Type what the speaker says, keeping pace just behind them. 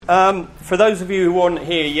For those of you who weren't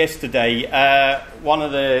here yesterday, one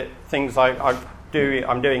of the things I'm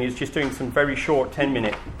doing is just doing some very short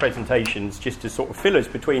 10-minute presentations just to sort of fill us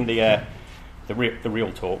between the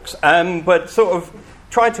real talks, but sort of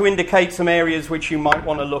try to indicate some areas which you might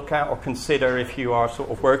want to look at or consider if you are sort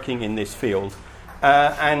of working in this field,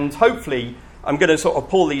 and hopefully I'm going to sort of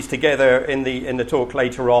pull these together in the talk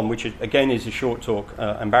later on, which again is a short talk,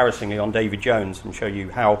 embarrassingly, on David Jones, and show you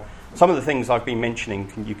how some of the things I've been mentioning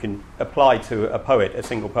you can apply to a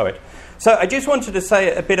single poet. So I just wanted to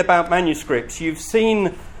say a bit about manuscripts. You've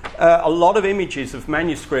seen a lot of images of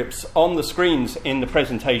manuscripts on the screens in the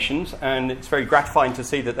presentations, and it's very gratifying to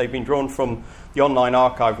see that they've been drawn from the online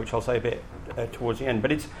archive, which I'll say a bit towards the end.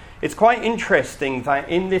 But it's quite interesting that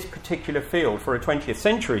in this particular field, for a 20th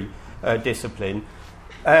century discipline,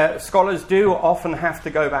 scholars do often have to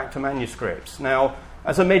go back to manuscripts. Now,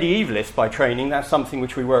 as a medievalist by training, that's something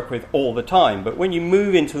which we work with all the time. But when you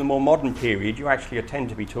move into the more modern period, you actually tend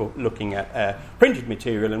to be looking at printed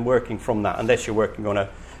material and working from that, unless you're working on a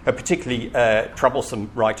particularly troublesome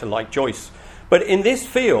writer like Joyce. But in this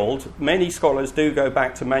field, many scholars do go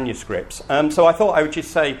back to manuscripts. So I thought I would just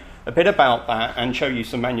say a bit about that and show you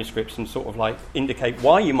some manuscripts and sort of like indicate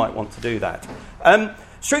why you might want to do that.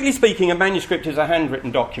 Strictly speaking, a manuscript is a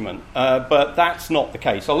handwritten document, but that's not the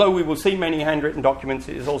case. Although we will see many handwritten documents,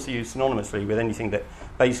 it is also used synonymously with anything that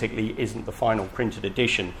basically isn't the final printed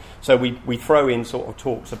edition. So we throw in sort of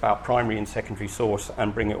talks about primary and secondary source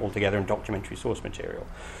and bring it all together in documentary source material.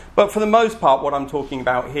 But for the most part, what I'm talking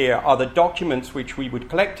about here are the documents which we would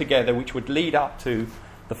collect together, which would lead up to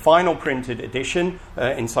the final printed edition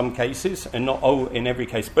in some cases, and not in every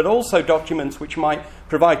case, but also documents which might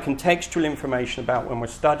provide contextual information about when we're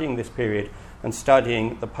studying this period and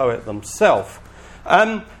studying the poet themselves.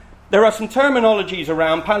 There are some terminologies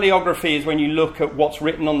around. Paleography is when you look at what's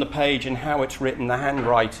written on the page and how it's written, the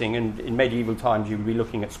handwriting, and in medieval times you would be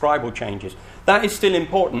looking at scribal changes. That is still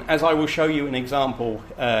important, as I will show you an example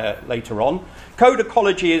later on.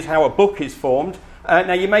 Codicology is how a book is formed.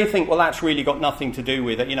 Now, you may think, well, that's really got nothing to do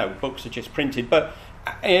with it. Books are just printed. But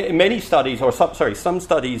many studies, some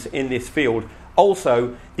studies in this field,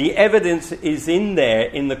 also, the evidence is in there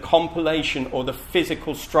in the compilation or the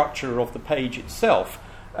physical structure of the page itself.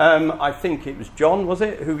 I think it was John, was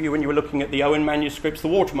it, who when you were looking at the Owen manuscripts, the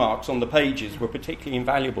watermarks on the pages were particularly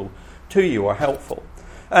invaluable to you or helpful.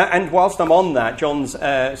 And whilst I'm on that, John's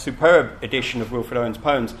superb edition of Wilfred Owen's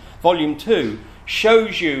poems, Volume 2,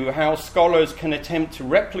 shows you how scholars can attempt to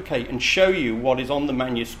replicate and show you what is on the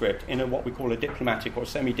manuscript in what we call a diplomatic or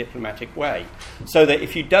semi-diplomatic way. So that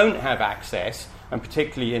if you don't have access, and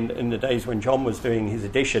particularly in the days when John was doing his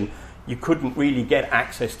edition, you couldn't really get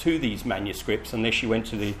access to these manuscripts unless you went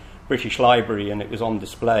to the British Library and it was on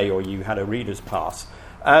display or you had a reader's pass.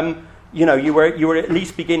 You were at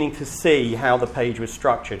least beginning to see how the page was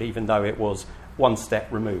structured, even though it was one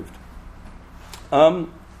step removed.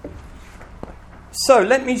 So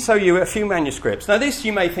let me show you a few manuscripts. Now this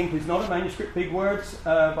you may think is not a manuscript, big words,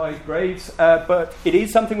 by Graves, but it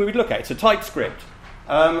is something we would look at. It's a typescript,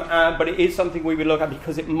 but it is something we would look at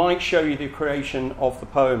because it might show you the creation of the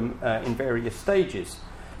poem in various stages.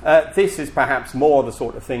 This is perhaps more the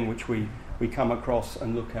sort of thing which we come across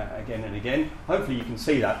and look at again and again. Hopefully you can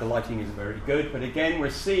see that. The lighting isn't very good, but again we're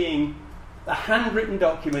seeing a handwritten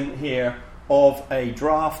document here of a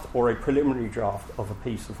draft or a preliminary draft of a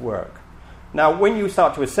piece of work. Now, when you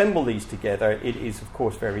start to assemble these together, it is, of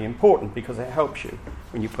course, very important because it helps you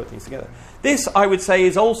when you put things together. This, I would say,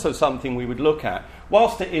 is also something we would look at.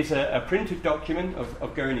 Whilst it is a printed document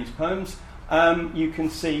of Gurney's poems, you can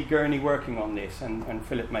see Gurney working on this, and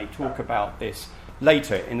Philip may talk about this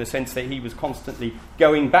later, in the sense that he was constantly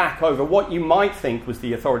going back over what you might think was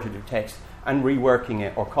the authoritative text and reworking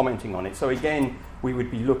it or commenting on it. So again, we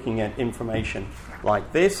would be looking at information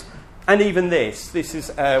like this. And even this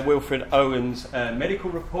is Wilfred Owen's medical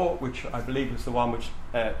report, which I believe was the one which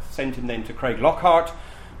sent him then to Craig Lockhart.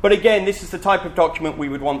 But again, this is the type of document we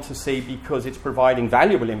would want to see because it's providing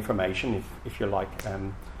valuable information, if you're like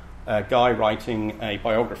a guy writing a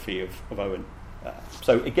biography of Owen.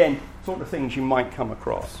 So again, sort of things you might come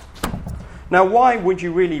across. Now, why would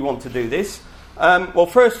you really want to do this? Well,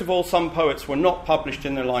 first of all, some poets were not published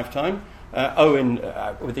in their lifetime. Owen,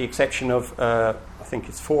 with the exception of, I think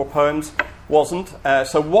it's 4 poems, wasn't.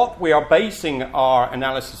 So what we are basing our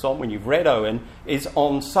analysis on, when you've read Owen, is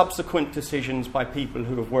on subsequent decisions by people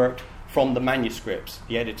who have worked from the manuscripts,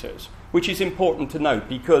 the editors, which is important to note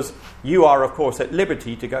because you are, of course, at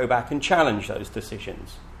liberty to go back and challenge those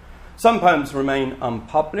decisions. Some poems remain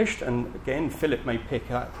unpublished, and again, Philip may pick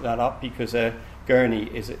that up because Gurney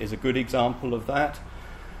is a good example of that.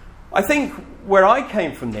 I think where I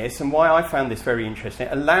came from this and why I found this very interesting,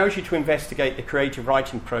 it allows you to investigate the creative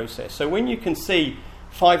writing process. So when you can see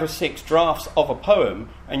 5 or 6 drafts of a poem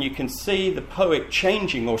and you can see the poet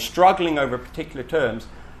changing or struggling over particular terms,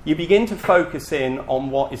 you begin to focus in on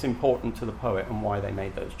what is important to the poet and why they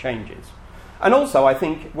made those changes. And also, I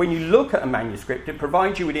think when you look at a manuscript, it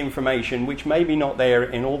provides you with information which may be not there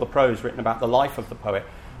in all the prose written about the life of the poet.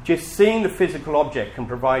 Just seeing the physical object can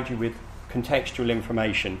provide you with contextual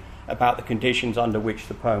information about the conditions under which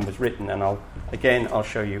the poem was written, and I'll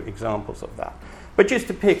show you examples of that. But just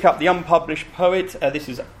to pick up the unpublished poet, this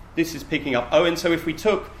is picking up Owen. So if we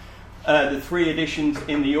took the 3 editions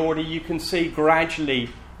in the order, you can see gradually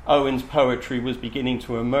Owen's poetry was beginning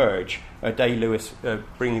to emerge. Day-Lewis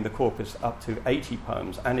bringing the corpus up to 80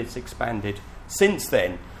 poems, and it's expanded since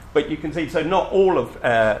then. But you can see, so not all of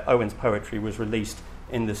Owen's poetry was released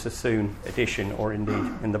in the Sassoon edition or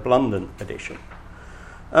indeed in the Blunden edition.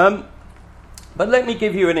 But let me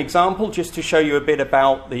give you an example just to show you a bit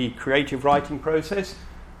about the creative writing process.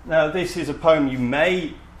 Now, this is a poem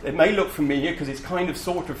it may look familiar because it's kind of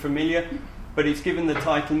sort of familiar, but it's given the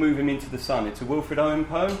title Move Him Into the Sun. It's a Wilfred Owen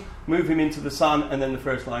poem, Move Him Into the Sun, and then the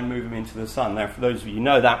first line, Move Him Into the Sun. Now, for those of you who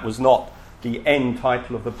know, that was not the end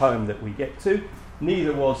title of the poem that we get to.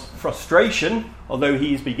 Neither was Frustration, although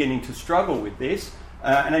he is beginning to struggle with this.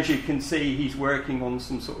 And as you can see, he's working on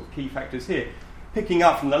some sort of key factors here. Picking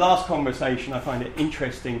up from the last conversation, I find it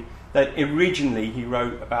interesting that originally he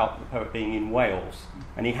wrote about the poet being in Wales,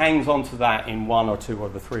 and he hangs on to that in 1 or 2 or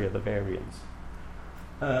the 3 of the variants.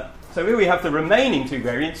 So here we have the remaining 2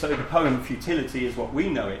 variants, so the poem Futility is what we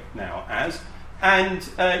know it now as. And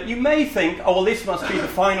you may think, oh, well, this must be the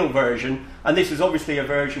final version, and this is obviously a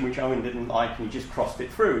version which Owen didn't like, and he just crossed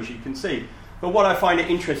it through, as you can see. But what I find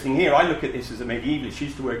it interesting here, I look at this as a medievalist,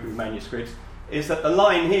 used to working with manuscripts, is that the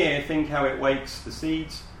line here, think how it wakes the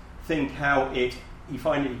seeds, think how he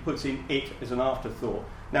puts in it as an afterthought.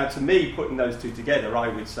 Now, to me, putting those 2 together, I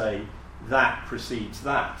would say that precedes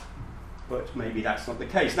that. But maybe that's not the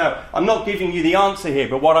case. Now, I'm not giving you the answer here,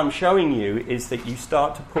 but what I'm showing you is that you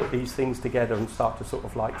start to put these things together and start to sort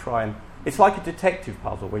of like try and... It's like a detective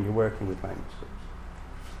puzzle when you're working with manuscripts.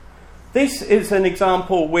 This is an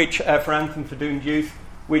example which, for Anthem for Doomed Youth,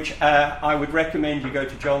 which I would recommend you go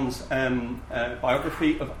to John's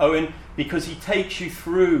biography of Owen, because he takes you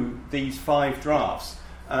through these 5 drafts.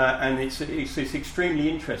 And it's extremely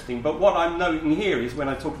interesting. But what I'm noting here is when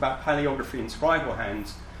I talk about paleography and scribal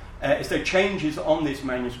hands, is there changes on this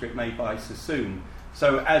manuscript made by Sassoon.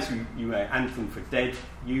 So as you Anthem for Dead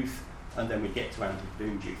Youth, and then we get to Anthem for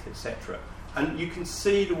Doomed Youth, etc. And you can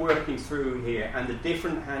see the working through here and the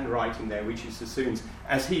different handwriting there, which is Sassoon's,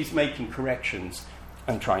 as he's making corrections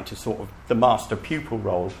and trying to sort of the master-pupil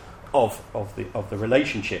role of the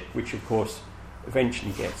relationship, which of course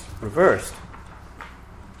eventually gets reversed.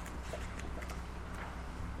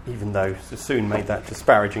 Even though Sassoon made that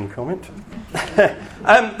disparaging comment.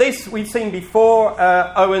 This we've seen before,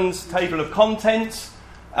 Owen's table of contents.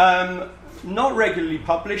 Not regularly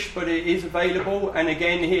published, but it is available. And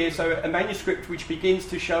again here, so a manuscript which begins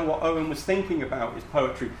to show what Owen was thinking about his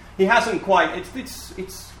poetry. He hasn't quite,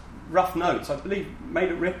 it's rough notes, I believe, made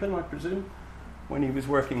at Ripon, I presume, when he was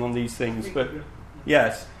working on these things. But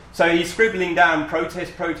yes. So he's scribbling down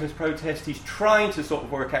protest. He's trying to sort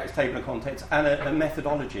of work out his table of contents and a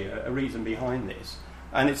methodology, a reason behind this.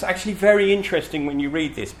 And it's actually very interesting when you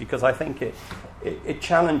read this, because I think it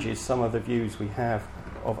challenges some of the views we have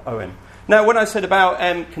of Owen. Now, when I said about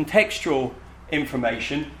contextual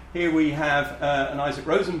information, here we have an Isaac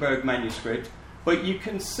Rosenberg manuscript, but you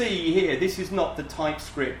can see here, this is not the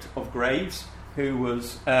typescript of Graves, who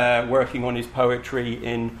was working on his poetry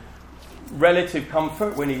in relative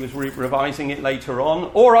comfort when he was revising it later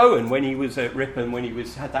on, or Owen when he was at Ripon, when he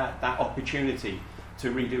had that opportunity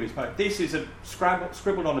to redo his poem. This is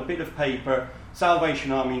scribbled on a bit of paper,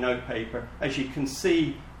 Salvation Army notepaper. As you can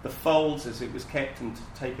see, the folds as it was kept and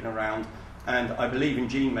taken around, and I believe, and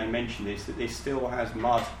Jean may mention this, that this still has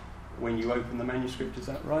mud when you open the manuscript. Is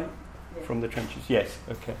that right? Yeah. From the trenches? Yes.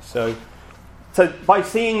 Okay. So by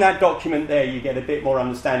seeing that document there, you get a bit more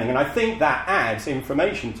understanding, and I think that adds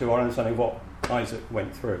information to our understanding of what Isaac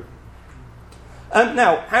went through.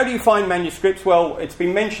 Now, how do you find manuscripts? Well, it's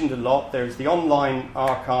been mentioned a lot. There's the online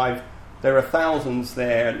archive. There are thousands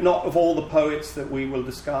there, not of all the poets that we will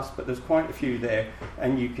discuss, but there's quite a few there,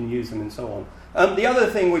 and you can use them and so on. The other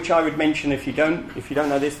thing which I would mention, if you don't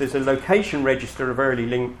know this, there's a location register of early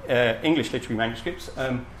English literary manuscripts,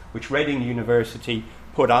 which Reading University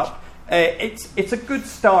put up. It's a good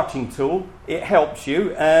starting tool. It helps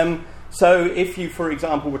you. So if you, for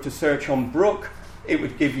example, were to search on Brooke, it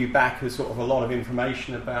would give you back a sort of a lot of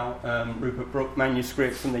information about Rupert Brooke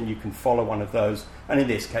manuscripts, and then you can follow one of those. And in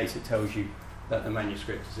this case, it tells you that the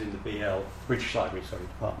manuscript is in the British Library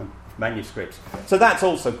Department of Manuscripts. So that's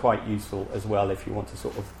also quite useful as well if you want to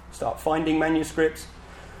sort of start finding manuscripts.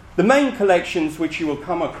 The main collections which you will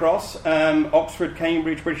come across, Oxford,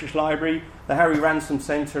 Cambridge, British Library, the Harry Ransom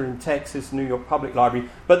Centre in Texas, New York Public Library,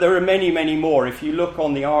 but there are many, many more. If you look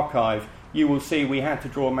on the archive, you will see we had to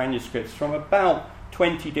draw manuscripts from about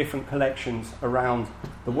 20 different collections around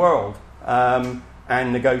the world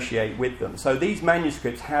and negotiate with them. So these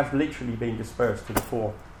manuscripts have literally been dispersed to the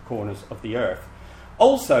four corners of the earth.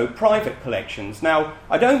 Also, private collections. Now,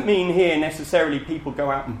 I don't mean here necessarily people go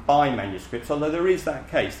out and buy manuscripts, although there is that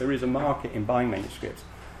case. There is a market in buying manuscripts.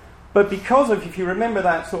 But because of, if you remember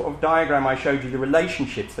that sort of diagram I showed you, the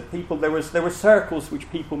relationships that people, there were circles which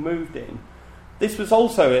people moved in. This was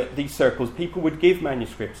also, at these circles, people would give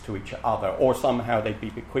manuscripts to each other, or somehow they'd be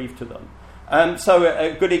bequeathed to them. So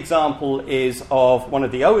a good example is of one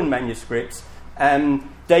of the Owen manuscripts.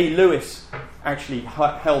 Day-Lewis actually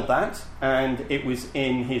held that, and it was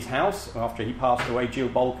in his house after he passed away. Jill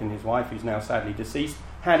Balkin, his wife, who's now sadly deceased,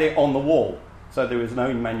 had it on the wall. So there was an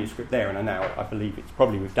Owen manuscript there, and now I believe it's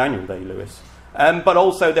probably with Daniel Day-Lewis. But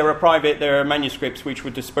also there are manuscripts which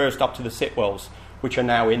were dispersed up to the Sitwells, which are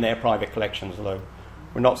now in their private collections, although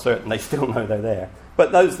we're not certain they still know they're there.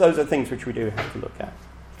 But those are things which we do have to look at.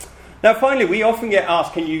 Now, finally, we often get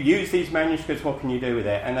asked, can you use these manuscripts? What can you do with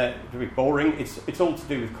it? And to be boring, it's all to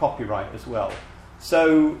do with copyright as well.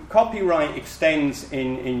 So copyright extends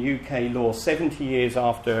in UK law 70 years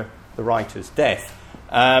after the writer's death,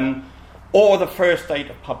 or the first date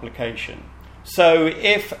of publication. So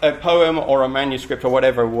if a poem or a manuscript or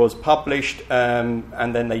whatever was published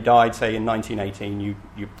and then they died, say, in 1918,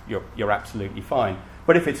 you're absolutely fine.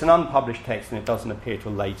 But if it's an unpublished text and it doesn't appear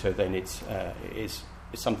till later, then it's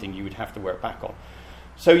something you would have to work back on.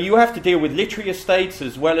 So you have to deal with literary estates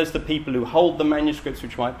as well as the people who hold the manuscripts,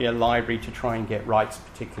 which might be a library, to try and get rights,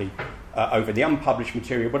 particularly over the unpublished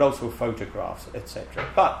material, but also photographs, etc.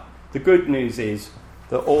 But the good news is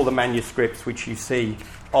that all the manuscripts which you see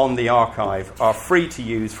on the archive are free to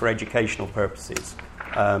use for educational purposes,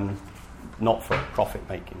 not for profit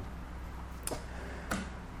making.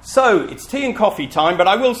 So it's tea and coffee time, but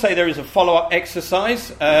I will say there is a follow-up exercise.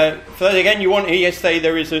 For again, you want here yesterday,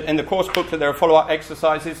 there is in the course booklet there are follow-up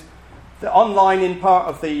exercises. The online in part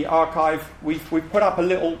of the archive, we've put up a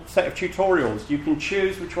little set of tutorials. You can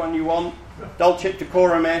choose which one you want. Dulcet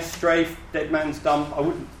Decorum Est, Strafe, Dead Man's Dump.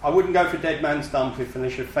 I wouldn't go for Dead Man's Dump if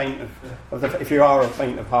you are a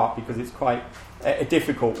faint of heart, because it's quite a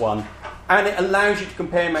difficult one. And it allows you to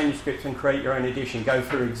compare manuscripts and create your own edition. Go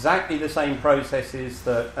through exactly the same processes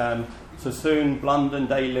that Sassoon, Blunden,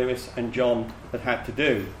 Day-Lewis and John had to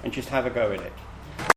do, and just have a go at it.